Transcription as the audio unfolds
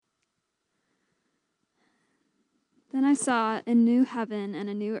Then I saw a new heaven and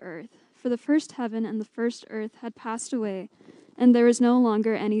a new earth, for the first heaven and the first earth had passed away, and there was no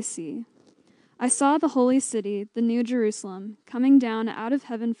longer any sea. I saw the holy city, the new Jerusalem, coming down out of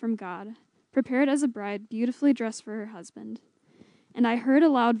heaven from God, prepared as a bride beautifully dressed for her husband. And I heard a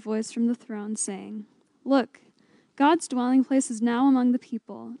loud voice from the throne saying, "Look, God's dwelling place is now among the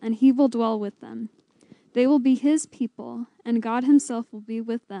people, and he will dwell with them. They will be his people, and God himself will be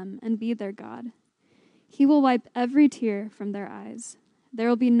with them and be their God. He will wipe every tear from their eyes. There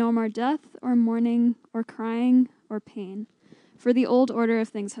will be no more death or mourning or crying or pain, for the old order of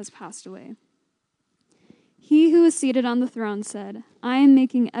things has passed away." He who was seated on the throne said, "I am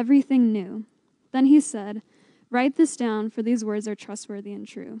making everything new." Then he said, "Write this down, for these words are trustworthy and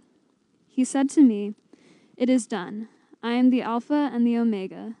true." He said to me, "It is done. I am the Alpha and the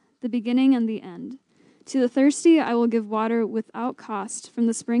Omega, the beginning and the end. To the thirsty I will give water without cost from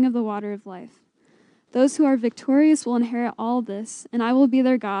the spring of the water of life. Those who are victorious will inherit all this, and I will be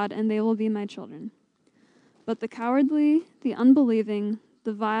their God, and they will be my children. But the cowardly, the unbelieving,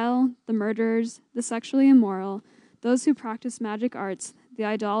 the vile, the murderers, the sexually immoral, those who practice magic arts, the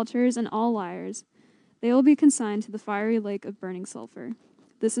idolaters, and all liars, they will be consigned to the fiery lake of burning sulfur.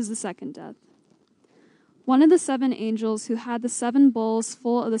 This is the second death." One of the 7 angels who had the 7 bowls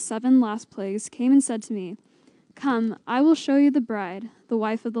full of the 7 last plagues came and said to me, "Come, I will show you the bride, the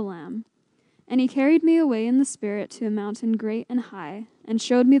wife of the Lamb." And he carried me away in the Spirit to a mountain great and high, and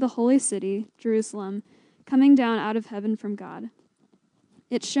showed me the holy city, Jerusalem, coming down out of heaven from God.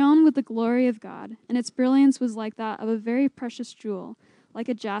 It shone with the glory of God, and its brilliance was like that of a very precious jewel, like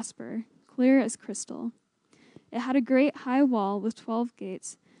a jasper, clear as crystal. It had a great high wall with 12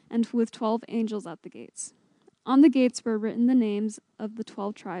 gates, and with 12 angels at the gates. On the gates were written the names of the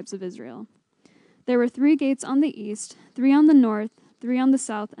 12 tribes of Israel. There were 3 gates on the east, 3 on the north, 3 on the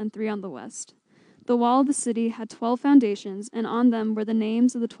south, and 3 on the west. The wall of the city had 12 foundations, and on them were the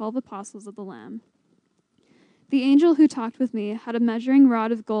names of the 12 apostles of the Lamb. The angel who talked with me had a measuring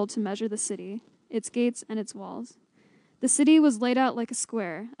rod of gold to measure the city, its gates and its walls. The city was laid out like a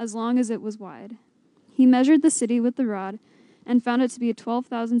square, as long as it was wide. He measured the city with the rod, and found it to be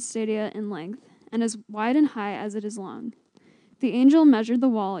 12,000 stadia in length, and as wide and high as it is long. The angel measured the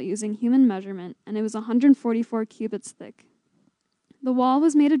wall using human measurement, and it was 144 cubits thick. The wall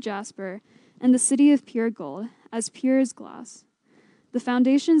was made of jasper, and the city of pure gold, as pure as glass. The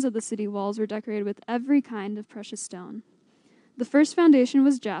foundations of the city walls were decorated with every kind of precious stone. The first foundation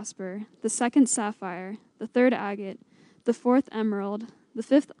was jasper, the second sapphire, the third agate, the fourth emerald, the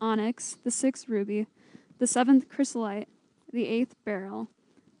fifth onyx, the sixth ruby, the seventh chrysolite, the 8th beryl,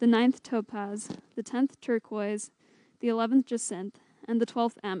 the 9th topaz, the 10th turquoise, the 11th jacinth, and the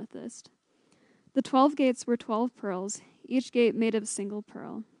 12th amethyst. The 12 gates were 12 pearls, each gate made of a single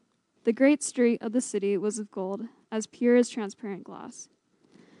pearl. The great street of the city was of gold, as pure as transparent glass.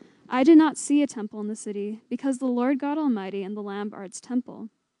 I did not see a temple in the city, because the Lord God Almighty and the Lamb are its temple.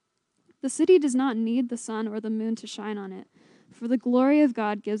 The city does not need the sun or the moon to shine on it, for the glory of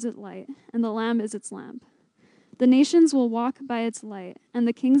God gives it light, and the Lamb is its lamp. The nations will walk by its light, and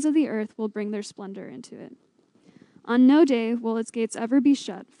the kings of the earth will bring their splendor into it. On no day will its gates ever be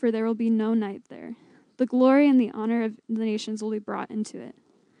shut, for there will be no night there. The glory and the honor of the nations will be brought into it.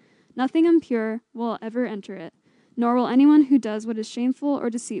 Nothing impure will ever enter it, nor will anyone who does what is shameful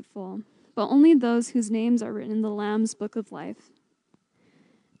or deceitful, but only those whose names are written in the Lamb's book of life.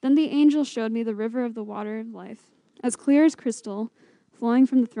 Then the angel showed me the river of the water of life, as clear as crystal, flowing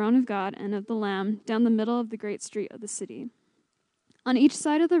from the throne of God and of the Lamb down the middle of the great street of the city. On each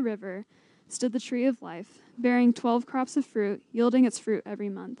side of the river stood the tree of life, bearing 12 crops of fruit, yielding its fruit every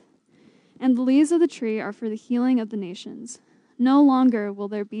month. And the leaves of the tree are for the healing of the nations. No longer will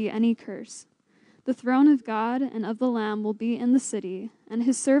there be any curse. The throne of God and of the Lamb will be in the city, and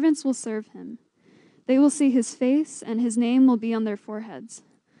his servants will serve him. They will see his face, and his name will be on their foreheads.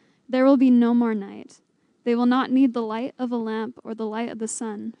 There will be no more night. They will not need the light of a lamp or the light of the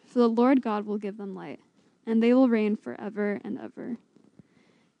sun, for the Lord God will give them light, and they will reign forever and ever.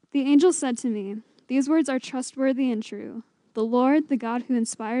 The angel said to me, "These words are trustworthy and true. The Lord, the God who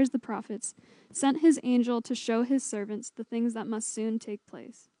inspires the prophets, sent his angel to show his servants the things that must soon take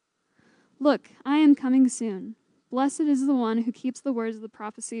place. Look, I am coming soon. Blessed is the one who keeps the words of the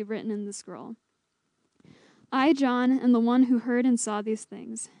prophecy written in the scroll." I, John, am the one who heard and saw these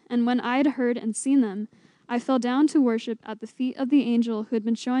things, and when I had heard and seen them, I fell down to worship at the feet of the angel who had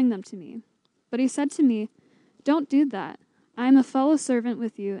been showing them to me. But he said to me, "Don't do that. I am a fellow servant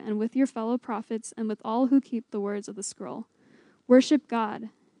with you and with your fellow prophets and with all who keep the words of the scroll. Worship God."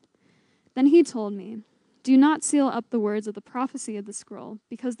 Then he told me, "Do not seal up the words of the prophecy of the scroll,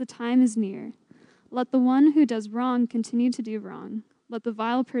 because the time is near. Let the one who does wrong continue to do wrong. Let the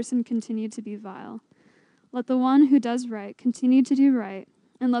vile person continue to be vile. Let the one who does right continue to do right,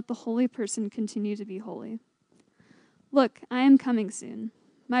 and let the holy person continue to be holy. Look, I am coming soon.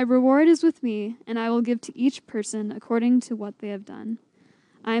 My reward is with me, and I will give to each person according to what they have done.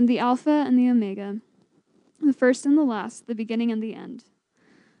 I am the Alpha and the Omega, the first and the last, the beginning and the end.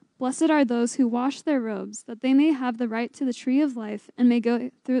 Blessed are those who wash their robes, that they may have the right to the tree of life and may go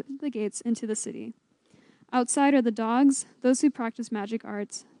through the gates into the city. Outside are the dogs, those who practice magic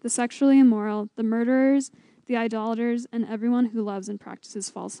arts, the sexually immoral, the murderers, the idolaters, and everyone who loves and practices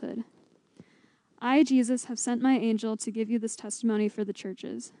falsehood. I, Jesus, have sent my angel to give you this testimony for the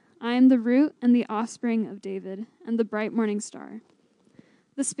churches. I am the root and the offspring of David, and the bright morning star.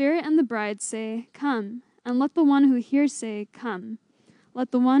 The Spirit and the bride say, "Come," and let the one who hears say, "Come."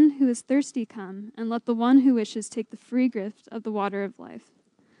 Let the one who is thirsty come, and let the one who wishes take the free gift of the water of life.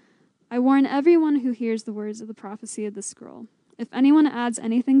 I warn everyone who hears the words of the prophecy of this scroll. If anyone adds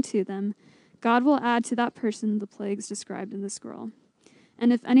anything to them, God will add to that person the plagues described in the scroll.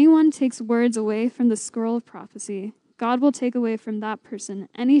 And if anyone takes words away from the scroll of prophecy, God will take away from that person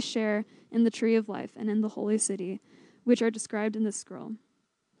any share in the tree of life and in the holy city, which are described in this scroll.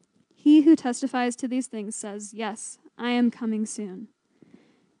 He who testifies to these things says, "Yes, I am coming soon."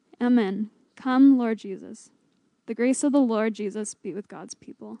 Amen. Come, Lord Jesus. The grace of the Lord Jesus be with God's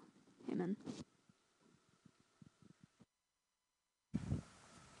people. Amen.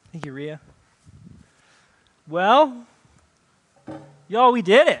 Thank you, Rhea. Well, y'all, we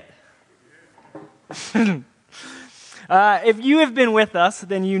did it. If you have been with us,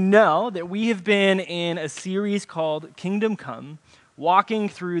 then you know that we have been in a series called Kingdom Come, walking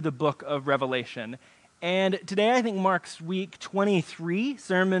through the book of Revelation. And today I think marks week 23,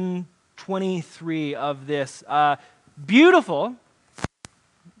 sermon 23 of this beautiful,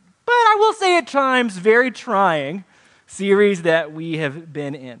 but I will say at times very trying series that we have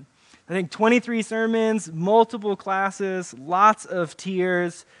been in. I think 23 sermons, multiple classes, lots of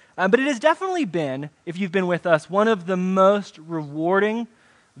tears, but it has definitely been, if you've been with us, one of the most rewarding,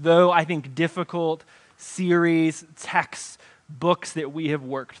 though I think difficult series, texts, books that we have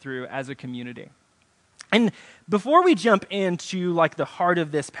worked through as a community. And before we jump into like the heart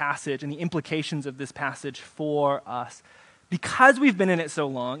of this passage and the implications of this passage for us, because we've been in it so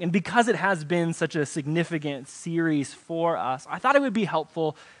long and because it has been such a significant series for us, I thought it would be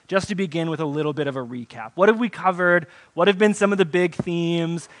helpful just to begin with a little bit of a recap. What have we covered? What have been some of the big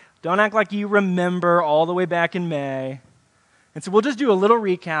themes? Don't act like you remember all the way back in May. And so we'll just do a little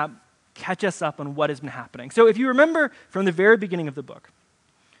recap, catch us up on what has been happening. So if you remember from the very beginning of the book,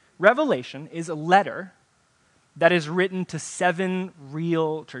 Revelation is a letter that is written to 7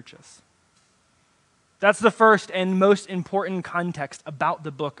 real churches. That's the first and most important context about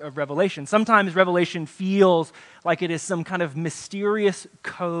the book of Revelation. Sometimes Revelation feels like it is some kind of mysterious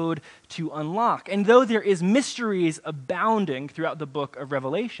code to unlock. And though there is mysteries abounding throughout the book of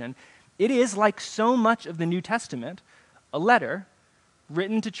Revelation, it is, like so much of the New Testament, a letter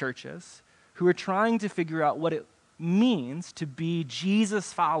written to churches who are trying to figure out what it means to be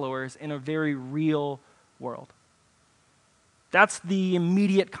Jesus followers in a very real world. That's the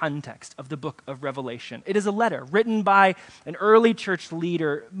immediate context of the book of Revelation. It is a letter written by an early church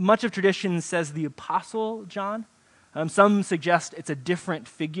leader. Much of tradition says the Apostle John. Some suggest it's a different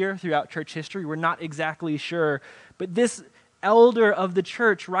figure throughout church history. We're not exactly sure. But this elder of the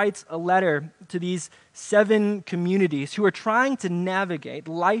church writes a letter to these 7 communities who are trying to navigate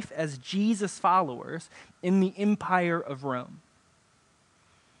life as Jesus followers in the empire of Rome.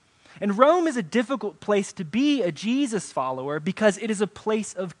 And Rome is a difficult place to be a Jesus follower because it is a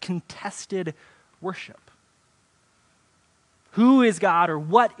place of contested worship. Who is God or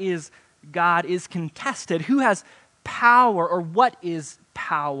what is God is contested. Who has power or what is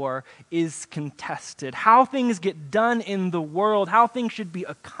power is contested. How things get done in the world, how things should be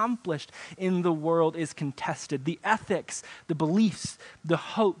accomplished in the world is contested. The ethics, the beliefs, the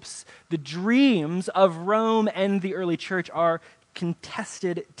hopes, the dreams of Rome and the early church are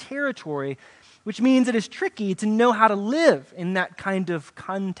contested territory, which means it is tricky to know how to live in that kind of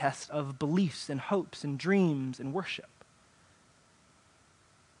contest of beliefs and hopes and dreams and worship.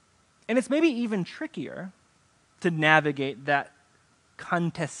 And it's maybe even trickier to navigate that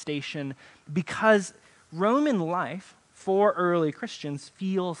contestation because Roman life for early Christians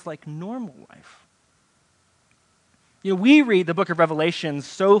feels like normal life. You know, we read the book of Revelation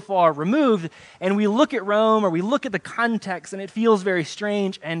so far removed, and we look at Rome or we look at the context, and it feels very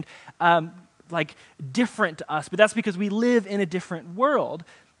strange and like different to us. But that's because we live in a different world.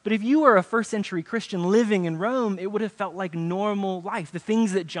 But if you were a first century Christian living in Rome, it would have felt like normal life. The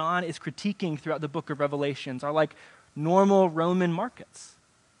things that John is critiquing throughout the book of Revelations are like normal Roman markets,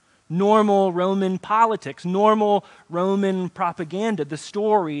 normal Roman politics, normal Roman propaganda, the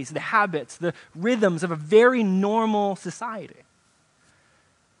stories, the habits, the rhythms of a very normal society.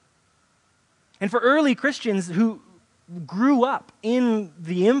 And for early Christians who grew up in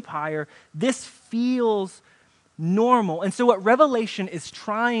the empire, this feels normal. And so what Revelation is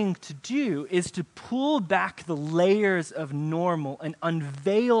trying to do is to pull back the layers of normal and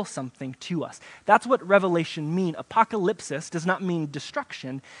unveil something to us. That's what Revelation means. Apocalypsis does not mean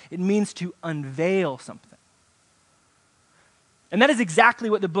destruction. It means to unveil something. And that is exactly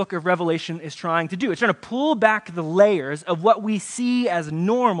what the book of Revelation is trying to do. It's trying to pull back the layers of what we see as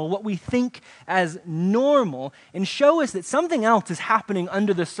normal, what we think as normal, and show us that something else is happening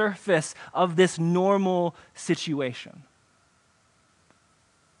under the surface of this normal situation.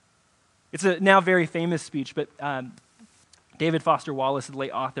 It's a now very famous speech, but David Foster Wallace, the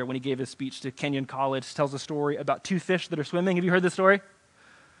late author, when he gave his speech to Kenyon College, tells a story about two fish that are swimming. Have you heard this story?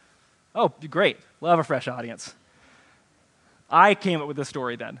 Oh, great. Love a fresh audience. I came up with this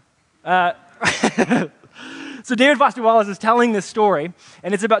story then. So David Foster Wallace is telling this story,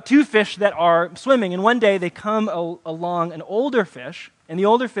 and it's about two fish that are swimming. And one day they come along an older fish, and the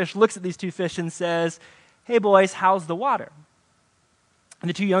older fish looks at these two fish and says, "Hey boys, how's the water?" And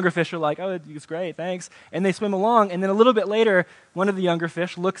the two younger fish are like, "Oh, it's great, thanks." And they swim along, and then a little bit later, one of the younger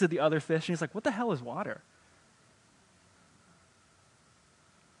fish looks at the other fish, and he's like, "What the hell is water?"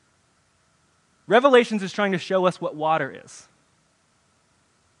 Revelations is trying to show us what water is.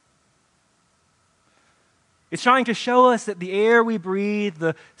 It's trying to show us that the air we breathe,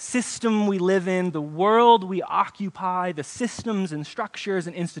 the system we live in, the world we occupy, the systems and structures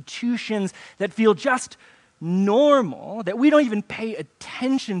and institutions that feel just normal, that we don't even pay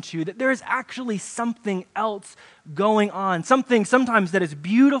attention to, that there is actually something else going on, something sometimes that is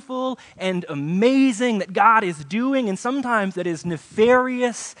beautiful and amazing that God is doing, and sometimes that is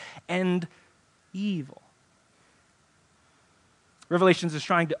nefarious and evil. Revelations is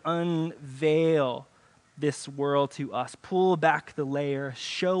trying to unveil this world to us, pull back the layer,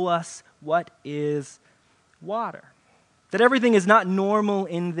 show us what is water. That everything is not normal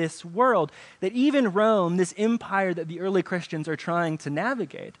in this world. That even Rome, this empire that the early Christians are trying to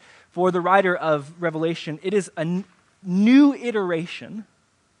navigate, for the writer of Revelation, it is a new iteration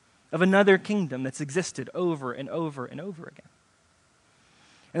of another kingdom that's existed over and over and over again.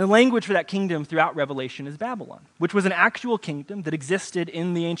 And the language for that kingdom throughout Revelation is Babylon, which was an actual kingdom that existed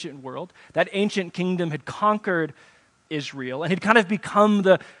in the ancient world. That ancient kingdom had conquered Israel and had kind of become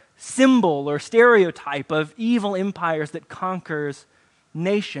the symbol or stereotype of evil empires that conquers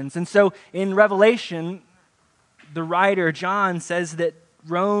nations. And so in Revelation, the writer John says that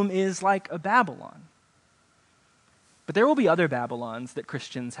Rome is like a Babylon. But there will be other Babylons that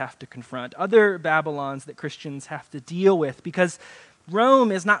Christians have to confront, other Babylons that Christians have to deal with, because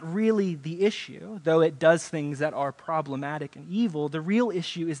Rome is not really the issue, though it does things that are problematic and evil. The real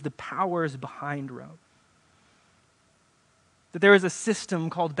issue is the powers behind Rome. That there is a system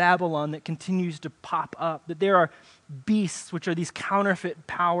called Babylon that continues to pop up, that there are beasts, which are these counterfeit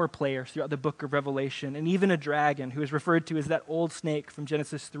power players throughout the book of Revelation, and even a dragon who is referred to as that old snake from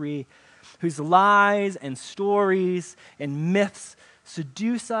Genesis 3, whose lies and stories and myths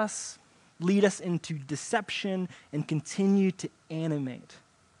seduce us, lead us into deception, and continue to animate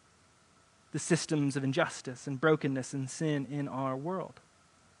the systems of injustice and brokenness and sin in our world.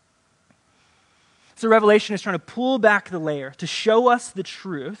 So Revelation is trying to pull back the layer to show us the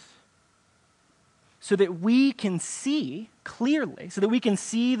truth so that we can see clearly, so that we can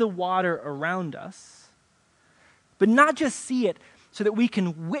see the water around us, but not just see it so that we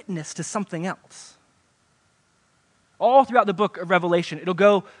can witness to something else. All throughout the book of Revelation, it'll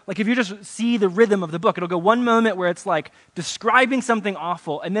go, like if you just see the rhythm of the book, it'll go one moment where it's like describing something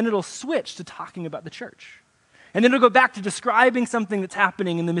awful, and then it'll switch to talking about the church. And then it'll go back to describing something that's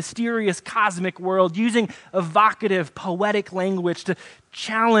happening in the mysterious cosmic world, using evocative, poetic language to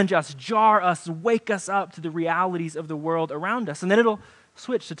challenge us, jar us, wake us up to the realities of the world around us. And then it'll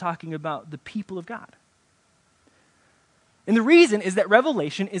switch to talking about the people of God. And the reason is that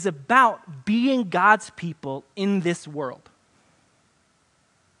Revelation is about being God's people in this world.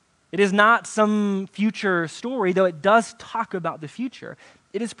 It is not some future story, though it does talk about the future.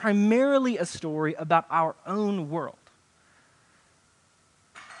 It is primarily a story about our own world.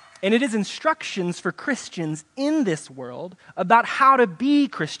 And it is instructions for Christians in this world about how to be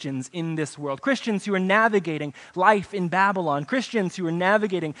Christians in this world. Christians who are navigating life in Babylon. Christians who are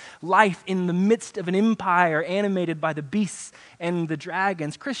navigating life in the midst of an empire animated by the beasts and the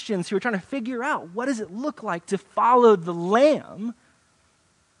dragons. Christians who are trying to figure out what does it look like to follow the Lamb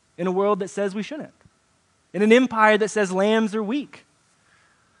in a world that says we shouldn't. In an empire that says lambs are weak.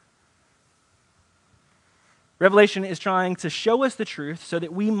 Revelation is trying to show us the truth so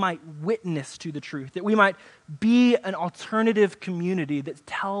that we might witness to the truth, that we might be an alternative community that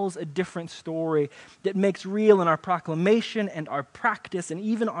tells a different story, that makes real in our proclamation and our practice and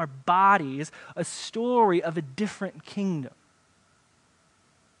even our bodies a story of a different kingdom,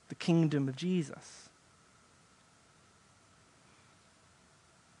 the kingdom of Jesus.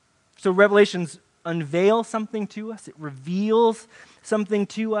 So Revelations unveils something to us, it reveals something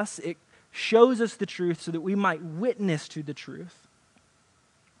to us, it shows us the truth so that we might witness to the truth,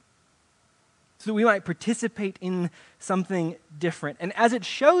 so that we might participate in something different. And as it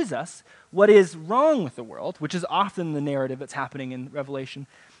shows us what is wrong with the world, which is often the narrative that's happening in Revelation,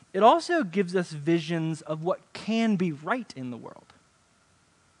 it also gives us visions of what can be right in the world.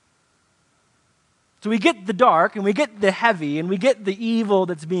 So we get the dark, and we get the heavy, and we get the evil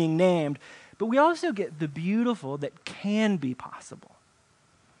that's being named, but we also get the beautiful that can be possible.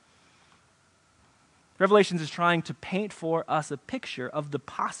 Revelations is trying to paint for us a picture of the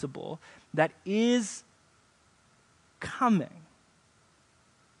possible that is coming.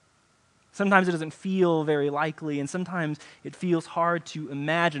 Sometimes it doesn't feel very likely, and sometimes it feels hard to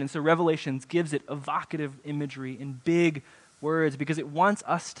imagine. And so Revelations gives it evocative imagery in big words because it wants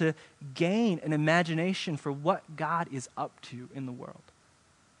us to gain an imagination for what God is up to in the world.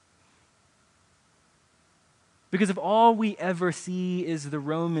 Because if all we ever see is the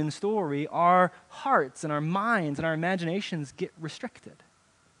Roman story, our hearts and our minds and our imaginations get restricted.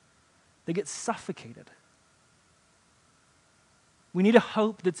 They get suffocated. We need a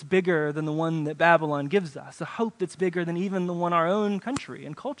hope that's bigger than the one that Babylon gives us, a hope that's bigger than even the one our own country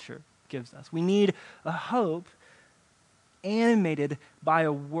and culture gives us. We need a hope animated by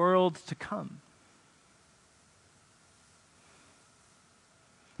a world to come.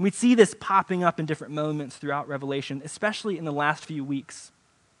 We see this popping up in different moments throughout Revelation, especially in the last few weeks.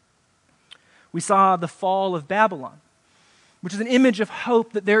 We saw the fall of Babylon, which is an image of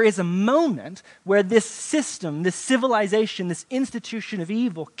hope that there is a moment where this system, this civilization, this institution of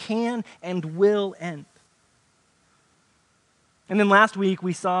evil can and will end. And then last week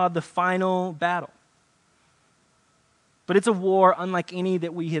we saw the final battle. But it's a war unlike any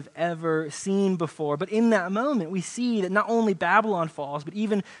that we have ever seen before. But in that moment, we see that not only Babylon falls, but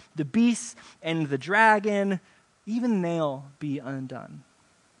even the beast and the dragon, even they'll be undone.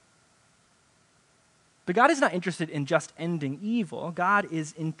 But God is not interested in just ending evil. God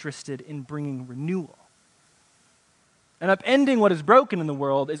is interested in bringing renewal. And upending what is broken in the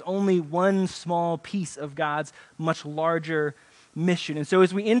world is only one small piece of God's much larger mission. And so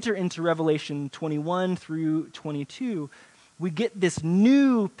as we enter into Revelation 21 through 22, we get this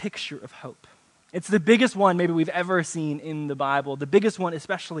new picture of hope. It's the biggest one maybe we've ever seen in the Bible, the biggest one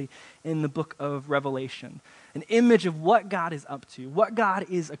especially in the book of Revelation. An image of what God is up to, what God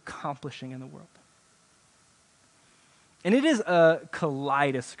is accomplishing in the world. And it is a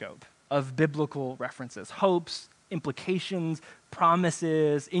kaleidoscope of biblical references, hopes, implications,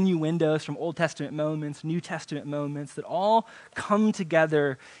 promises, innuendos from Old Testament moments, New Testament moments that all come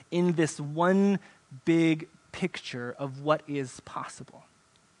together in this one big picture of what is possible.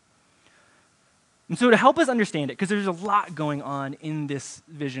 And so to help us understand it, because there's a lot going on in this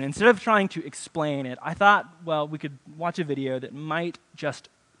vision, instead of trying to explain it, I thought, well, we could watch a video that might just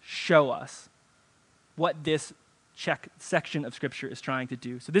show us what this section of Scripture is trying to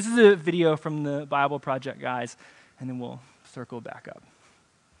do. So this is a video from the Bible Project guys, and then we'll circle back up.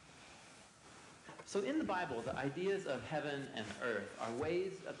 So in the Bible, the ideas of heaven and earth are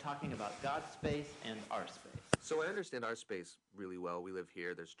ways of talking about God's space and our space. So I understand our space really well. We live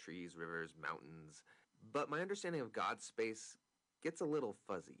here, there's trees, rivers, mountains. But my understanding of God's space gets a little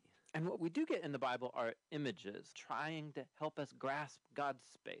fuzzy. And what we do get in the Bible are images trying to help us grasp God's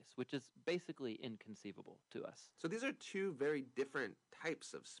space, which is basically inconceivable to us. So these are two very different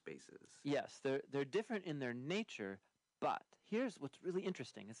types of spaces. Yes, they're different in their nature, but here's what's really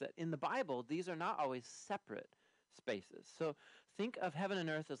interesting is that in the Bible, these are not always separate spaces. So think of heaven and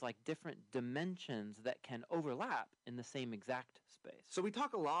earth as like different dimensions that can overlap in the same exact space. So we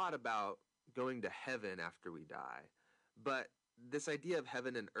talk a lot about going to heaven after we die, but this idea of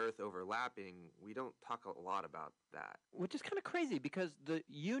heaven and earth overlapping, we don't talk a lot about that. Which is kind of crazy because the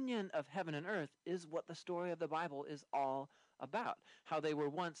union of heaven and earth is what the story of the Bible is all about, how they were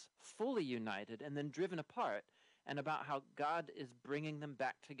once fully united and then driven apart, and about how God is bringing them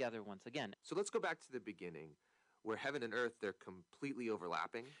back together once again. So let's go back to the beginning, where heaven and earth, they're completely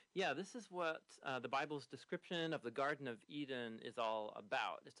overlapping. Yeah, this is what the Bible's description of the Garden of Eden is all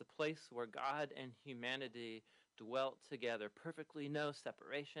about. It's a place where God and humanity dwelt together, perfectly no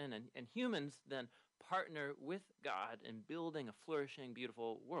separation, and humans then partner with God in building a flourishing,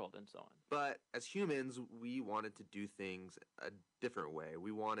 beautiful world and so on. But as humans, we wanted to do things a different way.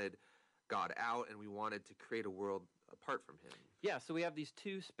 We wanted God out, and we wanted to create a world apart from him. Yeah, so we have these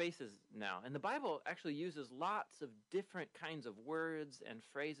two spaces now. And the Bible actually uses lots of different kinds of words and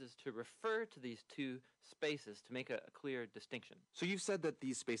phrases to refer to these two spaces to make a clear distinction. So you've said that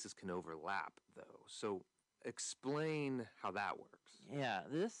these spaces can overlap, though. So explain how that works. Yeah,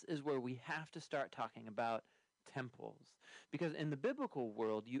 this is where we have to start talking about temples. Because in the biblical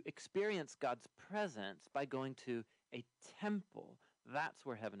world, you experience God's presence by going to a temple. That's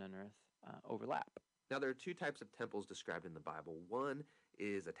where heaven and earth overlap. Now, there are two types of temples described in the Bible. One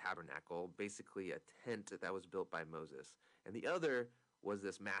is a tabernacle, basically a tent that was built by Moses. And the other was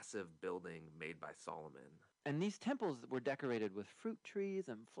this massive building made by Solomon. And these temples were decorated with fruit trees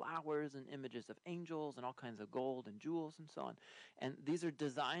and flowers and images of angels and all kinds of gold and jewels and so on. And these are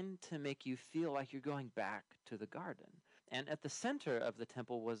designed to make you feel like you're going back to the garden. And at the center of the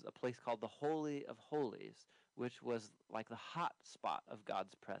temple was a place called the Holy of Holies, which was like the hot spot of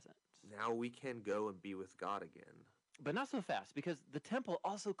God's presence. Now we can go and be with God again. But not so fast, because the temple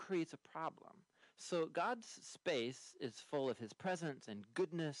also creates a problem. So God's space is full of his presence and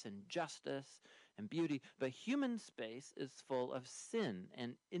goodness and justice and beauty, but human space is full of sin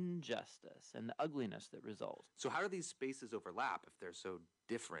and injustice and the ugliness that results. So how do these spaces overlap if they're so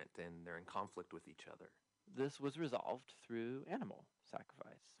different and they're in conflict with each other? This was resolved through animal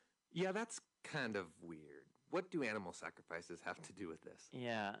sacrifice. Yeah, that's kind of weird. What do animal sacrifices have to do with this?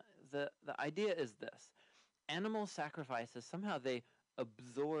 Yeah, the idea is this. Animal sacrifices, somehow they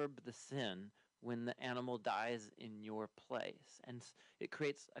absorb the sin when the animal dies in your place. And it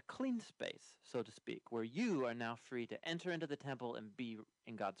creates a clean space, so to speak, where you are now free to enter into the temple and be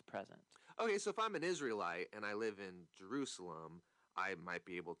in God's presence. Okay, so if I'm an Israelite and I live in Jerusalem, I might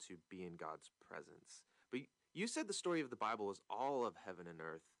be able to be in God's presence. But you said the story of the Bible is all of heaven and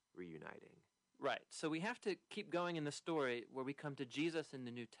earth reuniting. Right. So we have to keep going in the story where we come to Jesus in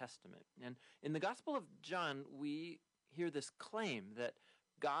the New Testament. And in the Gospel of John, we hear this claim that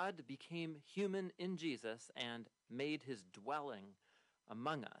God became human in Jesus and made his dwelling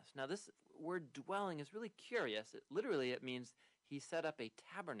among us. Now, this word dwelling is really curious. It means he set up a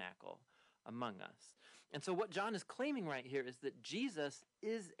tabernacle among us. And so what John is claiming right here is that Jesus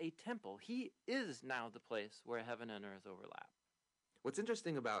is a temple. He is now the place where heaven and earth overlap. What's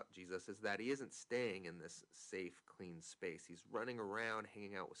interesting about Jesus is that he isn't staying in this safe, clean space. He's running around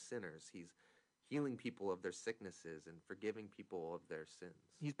hanging out with sinners. He's healing people of their sicknesses and forgiving people of their sins.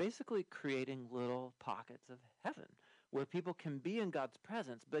 He's basically creating little pockets of heaven where people can be in God's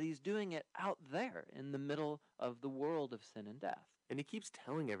presence, but he's doing it out there in the middle of the world of sin and death. And he keeps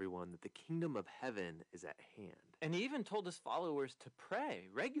telling everyone that the kingdom of heaven is at hand. And he even told his followers to pray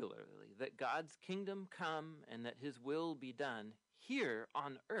regularly that God's kingdom come and that his will be done here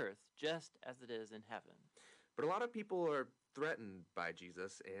on earth just as it is in heaven. But a lot of people are threatened by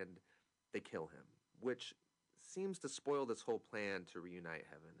Jesus and they kill him, which seems to spoil this whole plan to reunite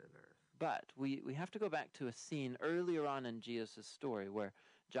heaven and earth. But we have to go back to a scene earlier on in Jesus' story where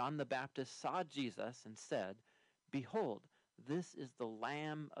John the Baptist saw Jesus and said, "Behold, this is the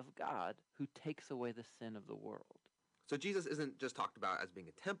Lamb of God who takes away the sin of the world." So Jesus isn't just talked about as being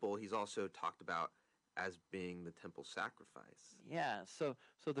a temple, he's also talked about as being the temple sacrifice. Yeah, so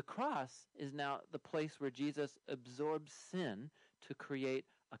the cross is now the place where Jesus absorbs sin to create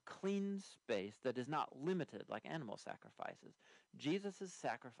a clean space that is not limited like animal sacrifices. Jesus'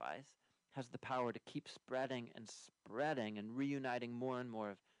 sacrifice has the power to keep spreading and reuniting more and more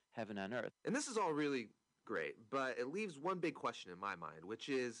of heaven and earth. And this is all really great, but it leaves one big question in my mind, which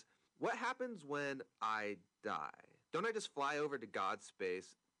is, what happens when I die? Don't I just fly over to God's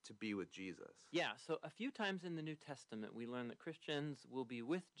space to be with Jesus? Yeah, so a few times in the New Testament we learn that Christians will be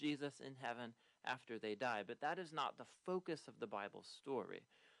with Jesus in heaven after they die, but that is not the focus of the Bible story.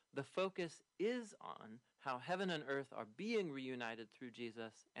 The focus is on how heaven and earth are being reunited through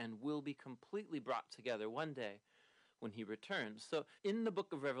Jesus and will be completely brought together one day when he returns. So in the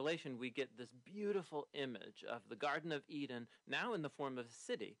book of Revelation, we get this beautiful image of the Garden of Eden, now in the form of a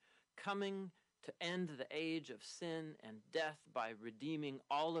city, coming to end the age of sin and death by redeeming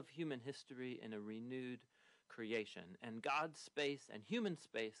all of human history in a renewed creation. And God's space and human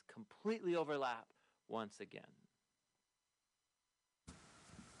space completely overlap once again.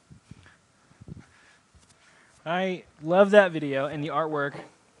 I love that video and the artwork,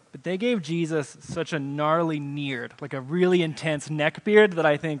 but they gave Jesus such a gnarly neard, like a really intense neck beard that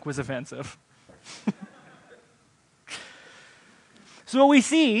I think was offensive. So what we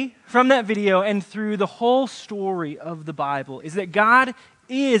see from that video and through the whole story of the Bible is that God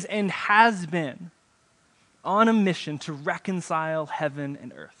is and has been on a mission to reconcile heaven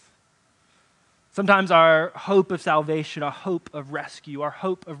and earth. Sometimes our hope of salvation, our hope of rescue, our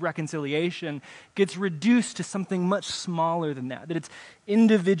hope of reconciliation gets reduced to something much smaller than that it's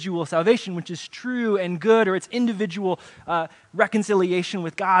individual salvation, which is true and good, or it's individual reconciliation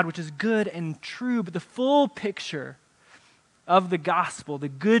with God, which is good and true. But the full picture of the gospel, the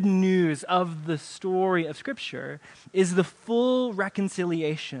good news of the story of Scripture, is the full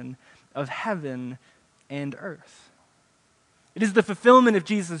reconciliation of heaven and earth. It is the fulfillment of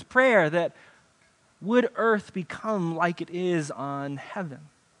Jesus' prayer that would earth become like it is on heaven?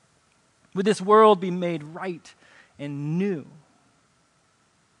 Would this world be made right and new?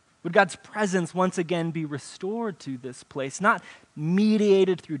 Would God's presence once again be restored to this place, not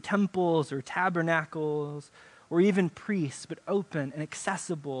mediated through temples or tabernacles or even priests, but open and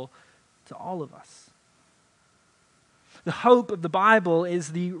accessible to all of us? The hope of the Bible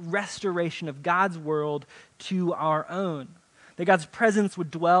is the restoration of God's world to our own. That God's presence would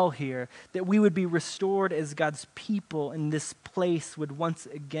dwell here, that we would be restored as God's people, and this place would once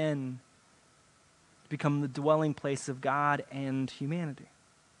again become the dwelling place of God and humanity.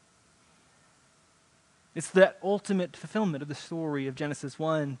 It's that ultimate fulfillment of the story of Genesis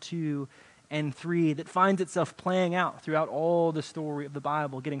 1, 2, and 3 that finds itself playing out throughout all the story of the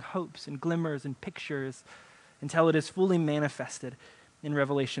Bible, getting hopes and glimmers and pictures until it is fully manifested in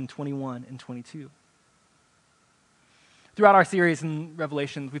Revelation 21 and 22. Throughout our series in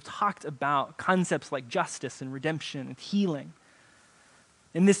Revelation, we've talked about concepts like justice and redemption and healing.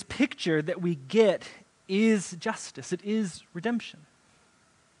 And this picture that we get is justice. It is redemption.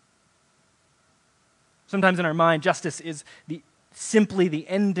 Sometimes in our mind, justice is simply the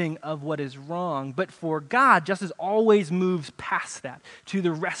ending of what is wrong. But for God, justice always moves past that to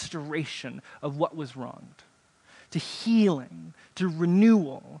the restoration of what was wronged, to healing, to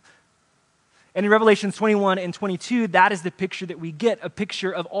renewal. And in Revelations 21 and 22, that is the picture that we get, a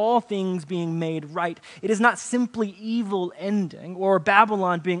picture of all things being made right. It is not simply evil ending or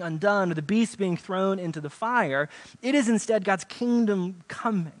Babylon being undone or the beast being thrown into the fire. It is instead God's kingdom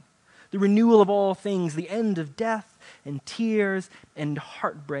coming, the renewal of all things, the end of death and tears and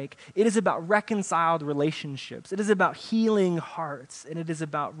heartbreak. It is about reconciled relationships. It is about healing hearts, and it is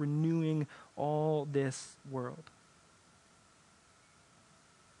about renewing all this world.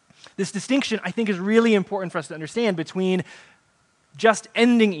 This distinction, I think, is really important for us to understand between just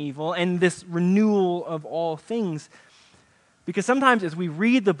ending evil and this renewal of all things. Because sometimes as we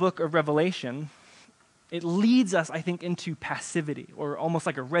read the book of Revelation, it leads us, I think, into passivity or almost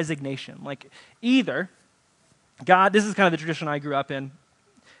like a resignation. Like either God, this is kind of the tradition I grew up in,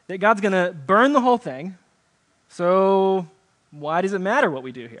 that God's going to burn the whole thing, so why does it matter what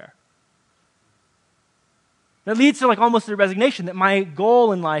we do here? That leads to like almost a resignation that my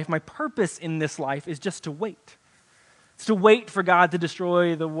goal in life, my purpose in this life is just to wait. It's to wait for God to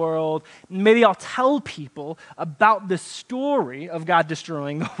destroy the world. Maybe I'll tell people about the story of God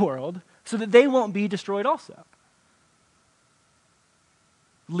destroying the world so that they won't be destroyed also.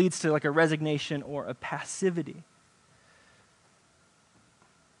 Leads to like a resignation or a passivity.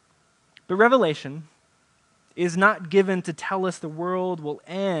 But Revelation is not given to tell us the world will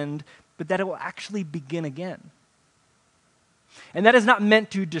end, but that it will actually begin again. And that is not meant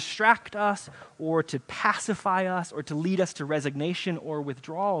to distract us or to pacify us or to lead us to resignation or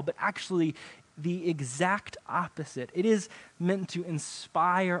withdrawal, but actually the exact opposite. It is meant to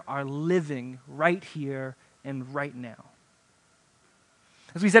inspire our living right here and right now.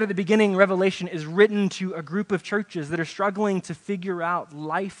 As we said at the beginning, Revelation is written to a group of churches that are struggling to figure out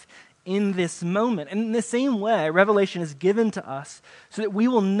life in this moment. And in the same way, Revelation is given to us so that we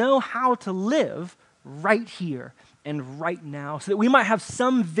will know how to live right here and right now, so that we might have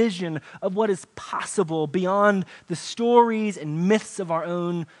some vision of what is possible beyond the stories and myths of our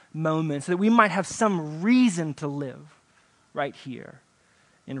own moments, so that we might have some reason to live right here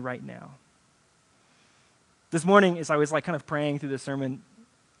and right now. This morning, as I was kind of praying through the sermon,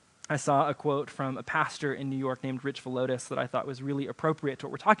 I saw a quote from a pastor in New York named Rich Villodas that I thought was really appropriate to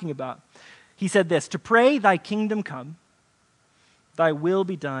what we're talking about. He said this: "To pray, thy kingdom come, thy will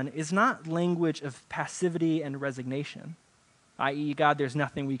be done, is not language of passivity and resignation, i.e., God, there's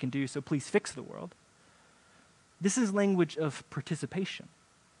nothing we can do, so please fix the world. This is language of participation.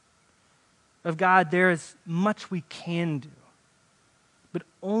 Of God, there is much we can do, but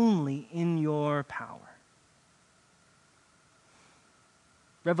only in your power.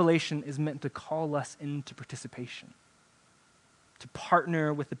 Revelation is meant to call us into participation, to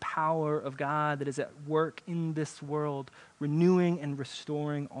partner with the power of God that is at work in this world, renewing and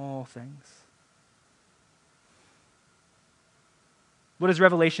restoring all things. What does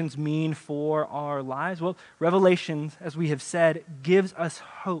Revelations mean for our lives? Well, Revelations, as we have said, gives us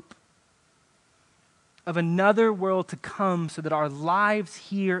hope of another world to come so that our lives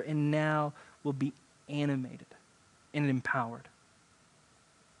here and now will be animated and empowered.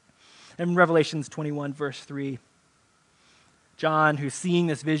 In Revelations 21, verse 3, John, who's seeing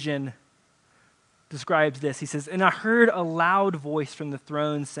this vision, describes this. He says, "And I heard a loud voice from the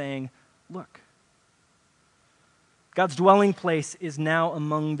throne saying, 'Look, God's dwelling place is now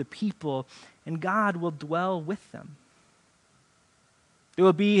among the people, and God will dwell with them. They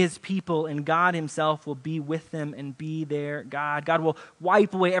will be his people, and God himself will be with them and be their God. God will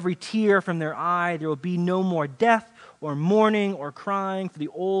wipe away every tear from their eye. There will be no more death or mourning or crying, for the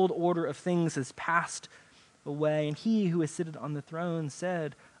old order of things has passed away.' And he who is seated on the throne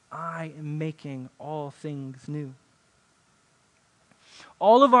said, 'I am making all things new.'"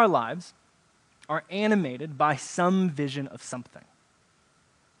 All of our lives are animated by some vision of something.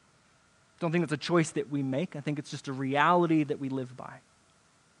 I don't think that's a choice that we make. I think it's just a reality that we live by.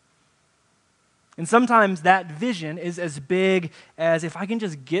 And sometimes that vision is as big as, if I can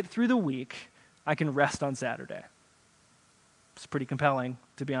just get through the week, I can rest on Saturday. It's pretty compelling,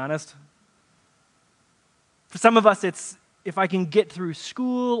 to be honest. For some of us, it's, if I can get through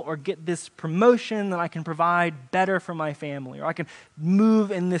school or get this promotion, then I can provide better for my family, or I can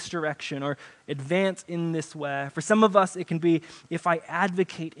move in this direction or advance in this way. For some of us, it can be, if I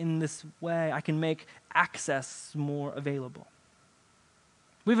advocate in this way, I can make access more available.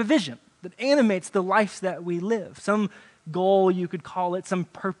 We have a vision that animates the life that we live. Some goal, you could call it, some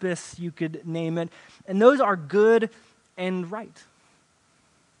purpose, you could name it. And those are good and right.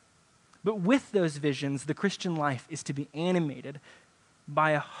 But with those visions, the Christian life is to be animated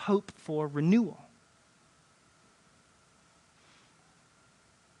by a hope for renewal,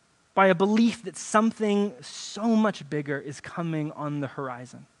 by a belief that something so much bigger is coming on the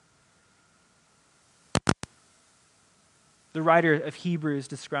horizon. The writer of Hebrews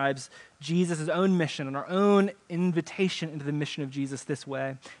describes Jesus' own mission and our own invitation into the mission of Jesus this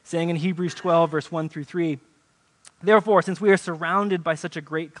way, saying in Hebrews 12, verse 1 through 3, "Therefore, since we are surrounded by such a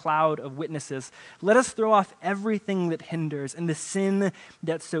great cloud of witnesses, let us throw off everything that hinders and the sin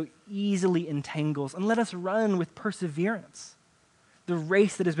that so easily entangles, and let us run with perseverance the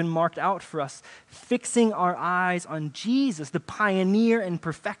race that has been marked out for us, fixing our eyes on Jesus, the pioneer and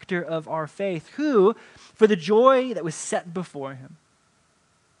perfecter of our faith, who, for the joy that was set before him,"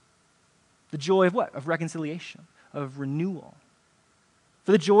 the joy of what? Of reconciliation, of renewal.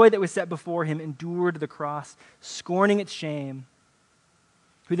 "For the joy that was set before him endured the cross, scorning its shame,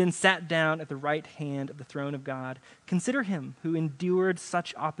 who then sat down at the right hand of the throne of God. Consider him who endured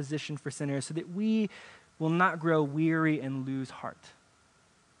such opposition for sinners, so that we will not grow weary and lose heart."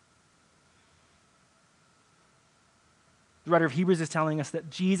 The writer of Hebrews is telling us that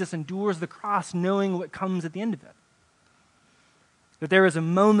Jesus endures the cross knowing what comes at the end of it. That there is a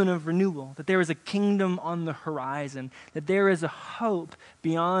moment of renewal, that there is a kingdom on the horizon, that there is a hope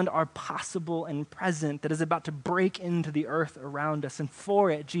beyond our possible and present that is about to break into the earth around us. And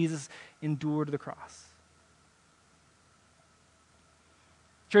for it, Jesus endured the cross.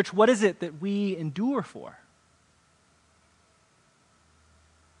 Church, what is it that we endure for?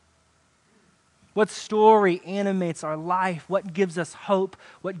 What story animates our life? What gives us hope?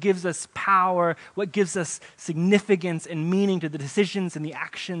 What gives us power? What gives us significance and meaning to the decisions and the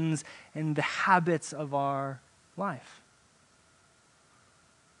actions and the habits of our life?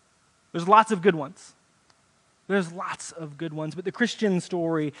 There's lots of good ones. There's lots of good ones, but the Christian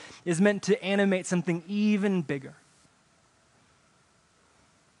story is meant to animate something even bigger.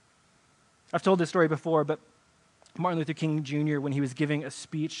 I've told this story before, but Martin Luther King Jr., when he was giving a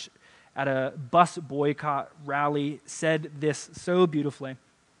speech at a bus boycott rally, said this so beautifully.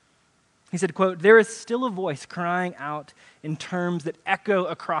 He said, quote, "There is still a voice crying out in terms that echo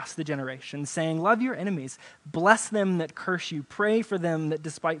across the generations, saying, 'Love your enemies, bless them that curse you, pray for them that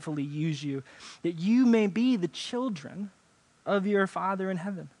despitefully use you, that you may be the children of your Father in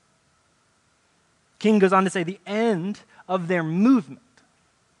heaven.'" King goes on to say the end of their movement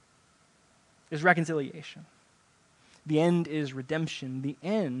is reconciliation. The end is redemption. The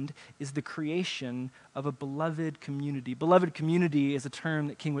end is the creation of a beloved community. Beloved community is a term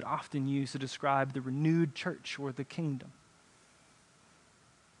that King would often use to describe the renewed church or the kingdom.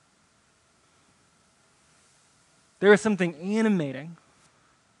 There is something animating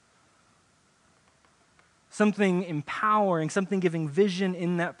something empowering, something giving vision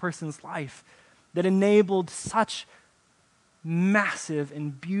in that person's life that enabled such massive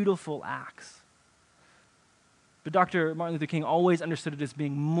and beautiful acts. But Dr. Martin Luther King always understood it as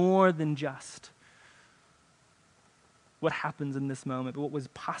being more than just what happens in this moment, but what was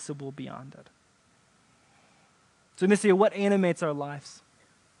possible beyond it. So, Missio, what animates our lives?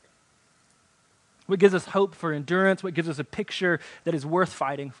 What gives us hope for endurance? What gives us a picture that is worth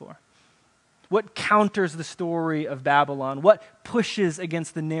fighting for? What counters the story of Babylon? What pushes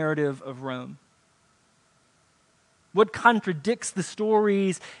against the narrative of Rome? What contradicts the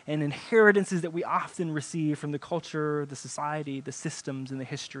stories and inheritances that we often receive from the culture, the society, the systems, and the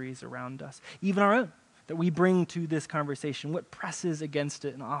histories around us, even our own, that we bring to this conversation? What presses against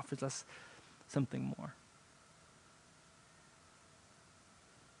it and offers us something more?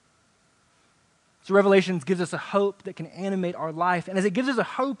 So Revelation gives us a hope that can animate our life. And as it gives us a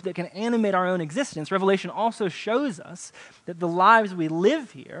hope that can animate our own existence, Revelation also shows us that the lives we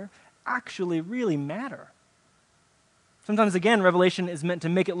live here actually really matter. Sometimes, again, Revelation is meant to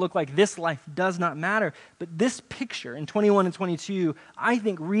make it look like this life does not matter. But this picture in 21 and 22, I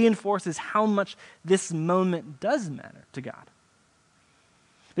think, reinforces how much this moment does matter to God.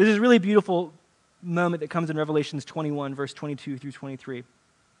 There's this really beautiful moment that comes in Revelations 21, verse 22 through 23.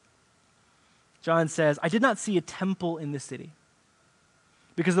 John says, "I did not see a temple in the city,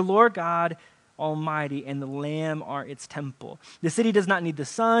 because the Lord God Almighty and the Lamb are its temple. The city does not need the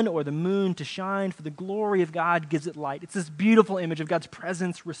sun or the moon to shine, for the glory of God gives it light." It's this beautiful image of God's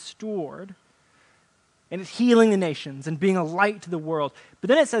presence restored, and it's healing the nations and being a light to the world. But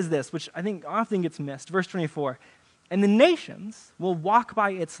then it says this, which I think often gets missed, verse 24, "And the nations will walk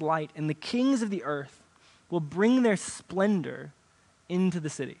by its light, and the kings of the earth will bring their splendor into the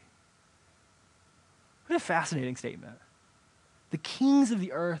city." What a fascinating statement. The kings of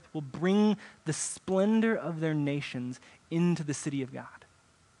the earth will bring the splendor of their nations into the city of God.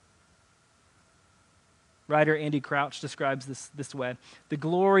 Writer Andy Crouch describes this way: "The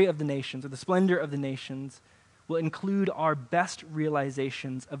glory of the nations, or the splendor of the nations, will include our best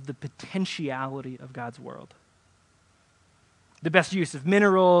realizations of the potentiality of God's world. The best use of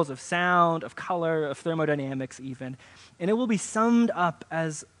minerals, of sound, of color, of thermodynamics even. And it will be summed up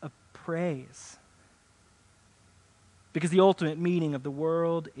as a praise. Because the ultimate meaning of the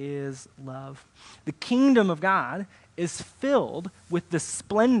world is love. The kingdom of God is filled with the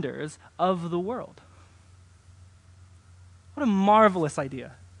splendors of the world." What a marvelous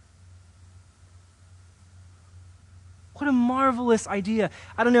idea. What a marvelous idea.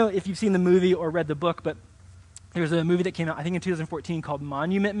 I don't know if you've seen the movie or read the book, but there's a movie that came out, I think in 2014, called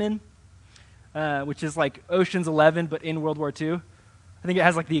Monument Men, which is like Ocean's 11, but in World War II. I think it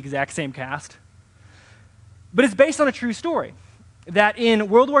has like the exact same cast. But it's based on a true story, that in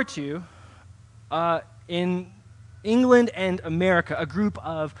World War II, in England and America, a group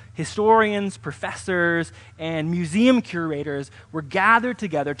of historians, professors, and museum curators were gathered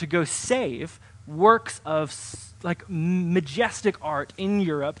together to go save works of like majestic art in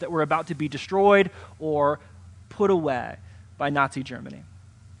Europe that were about to be destroyed or put away by Nazi Germany.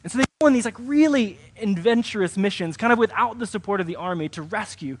 And so they go on these like really adventurous missions, kind of without the support of the army, to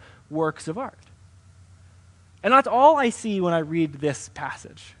rescue works of art. And that's all I see when I read this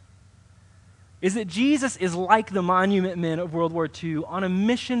passage, is that Jesus is like the monument men of World War II on a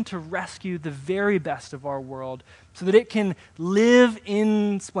mission to rescue the very best of our world so that it can live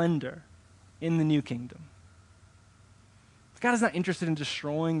in splendor in the new kingdom. God is not interested in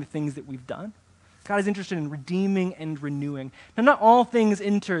destroying the things that we've done. God is interested in redeeming and renewing. Now, not all things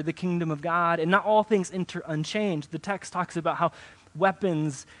enter the kingdom of God, and not all things enter unchanged. The text talks about how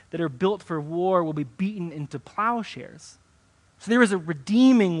weapons that are built for war will be beaten into plowshares. So there is a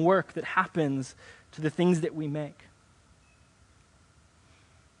redeeming work that happens to the things that we make.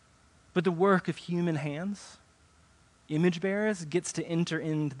 But the work of human hands, image bearers, gets to enter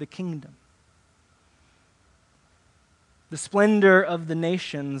into the kingdom. The splendor of the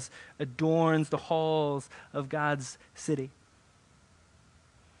nations adorns the halls of God's city.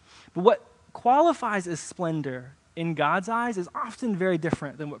 But what qualifies as splendor in God's eyes is often very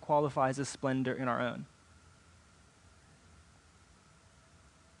different than what qualifies as splendor in our own.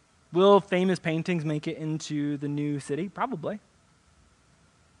 Will famous paintings make it into the new city? Probably.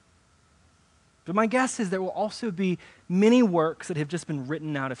 But my guess is there will also be many works that have just been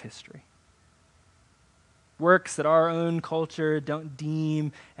written out of history. Works that our own culture don't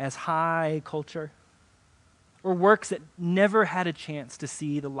deem as high culture. Or works that never had a chance to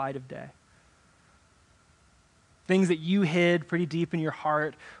see the light of day. Things that you hid pretty deep in your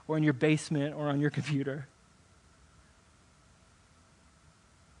heart or in your basement or on your computer.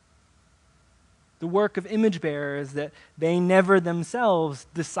 the work of image bearers that they never themselves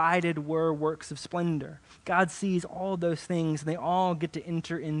decided were works of splendor. God sees all those things, and they all get to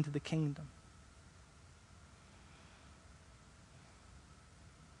enter into the kingdom.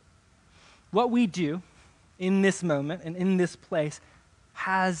 What we do in this moment and in this place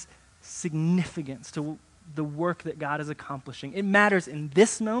has significance to the work that God is accomplishing. It matters in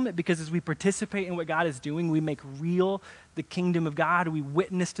this moment because as we participate in what God is doing, we make real the kingdom of God. We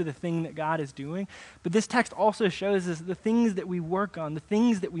witness to the thing that God is doing. But this text also shows us the things that we work on, the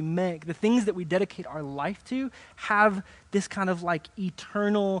things that we make, the things that we dedicate our life to have this kind of like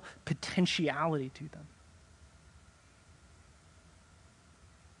eternal potentiality to them.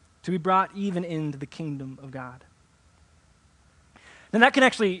 To be brought even into the kingdom of God. And that can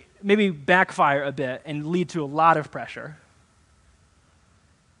actually maybe backfire a bit and lead to a lot of pressure.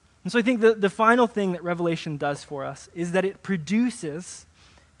 And so I think the final thing that Revelation does for us is that it produces,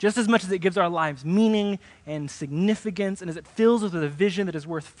 just as much as it gives our lives meaning and significance, and as it fills us with a vision that is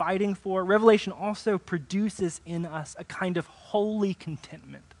worth fighting for, Revelation also produces in us a kind of holy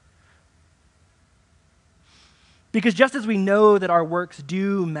contentment. Because just as we know that our works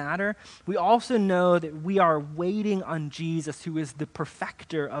do matter, we also know that we are waiting on Jesus, who is the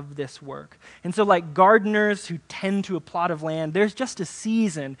perfecter of this work. And so like gardeners who tend to a plot of land, there's just a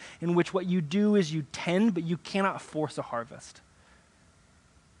season in which what you do is you tend, but you cannot force a harvest.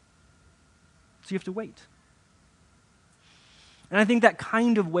 So you have to wait. And I think that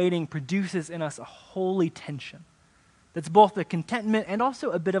kind of waiting produces in us a holy tension that's both a contentment and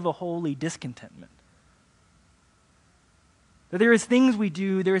also a bit of a holy discontentment. That there is things we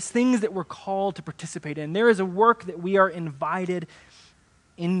do, there is things that we're called to participate in. There is a work that we are invited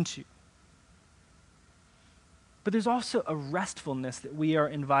into. But there's also a restfulness that we are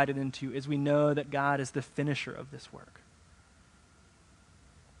invited into as we know that God is the finisher of this work.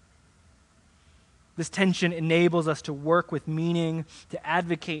 This tension enables us to work with meaning, to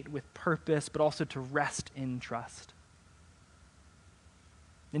advocate with purpose, but also to rest in trust.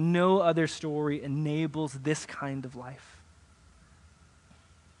 And no other story enables this kind of life.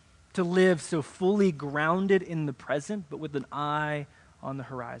 To live so fully grounded in the present, but with an eye on the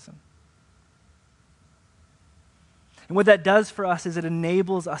horizon. And what that does for us is it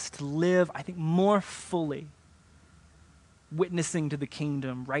enables us to live, I think, more fully, witnessing to the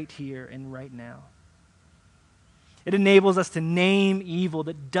kingdom right here and right now. It enables us to name evil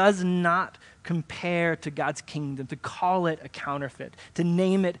that does not compare to God's kingdom, to call it a counterfeit, to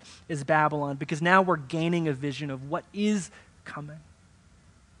name it as Babylon, because now we're gaining a vision of what is coming.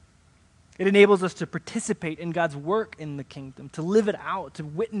 It enables us to participate in God's work in the kingdom, to live it out, to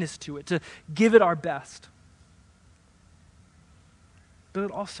witness to it, to give it our best. But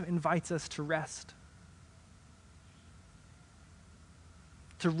it also invites us to rest.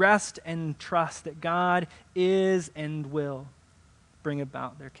 To rest and trust that God is and will bring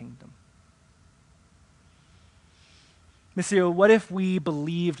about their kingdom. Missio, what if we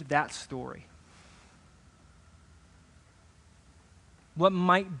believed that story? What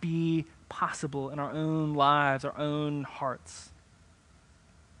might be possible in our own lives, our own hearts?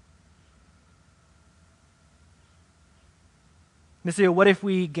 Missio, what if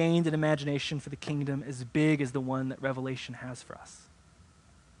we gained an imagination for the kingdom as big as the one that Revelation has for us?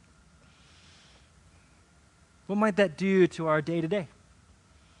 What might that do to our day-to-day?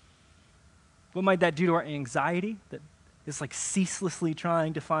 What might that do to our anxiety that is like ceaselessly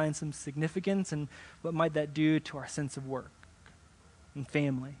trying to find some significance? And what might that do to our sense of work and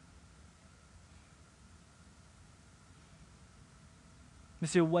family?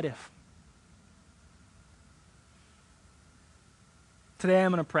 Monsieur, what if? Today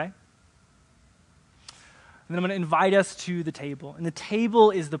I'm going to pray. And then I'm going to invite us to the table. And the table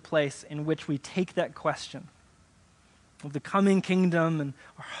is the place in which we take that question of the coming kingdom and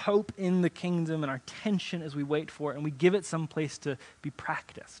our hope in the kingdom and our tension as we wait for it, and we give it some place to be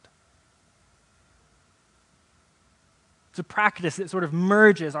practiced. It's a practice that sort of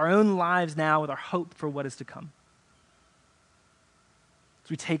merges our own lives now with our hope for what is to come. As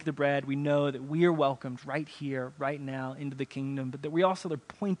we take the bread, we know that we are welcomed right here, right now, into the kingdom, but that we also are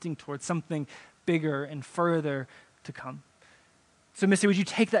pointing towards something bigger and further to come. So, Missy, would you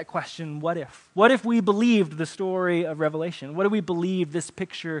take that question, what if? What if we believed the story of Revelation? What if we believed this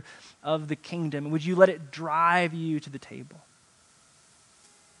picture of the kingdom? And would you let it drive you to the table?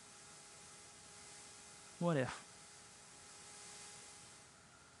 What if?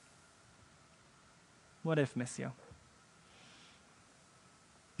 What if, Missio?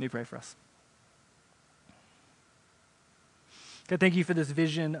 Let me pray for us. God, thank you for this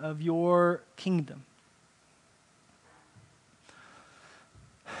vision of your kingdom.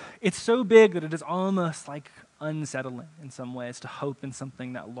 It's so big that it is almost like unsettling in some ways to hope in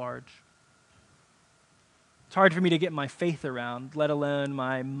something that large. It's hard for me to get my faith around, let alone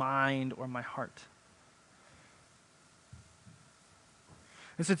my mind or my heart.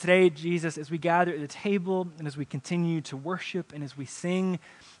 And so today, Jesus, as we gather at the table and as we continue to worship and as we sing,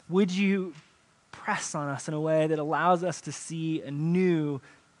 would you press on us in a way that allows us to see anew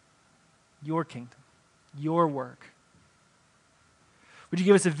your kingdom, your work? Would you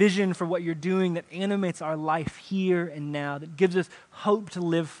give us a vision for what you're doing that animates our life here and now, that gives us hope to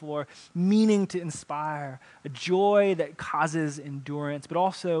live for, meaning to inspire, a joy that causes endurance, but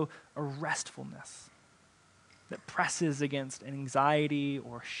also a restfulness that presses against anxiety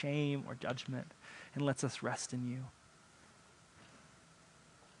or shame or judgment and lets us rest in you?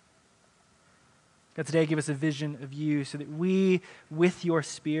 God, today give us a vision of you so that we, with your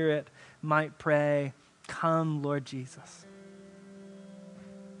Spirit, might pray, "Come, Lord Jesus."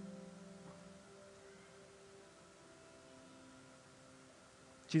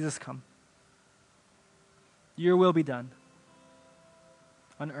 Jesus, come. Your will be done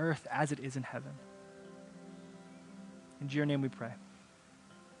on earth as it is in heaven. In your name we pray.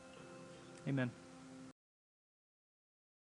 Amen.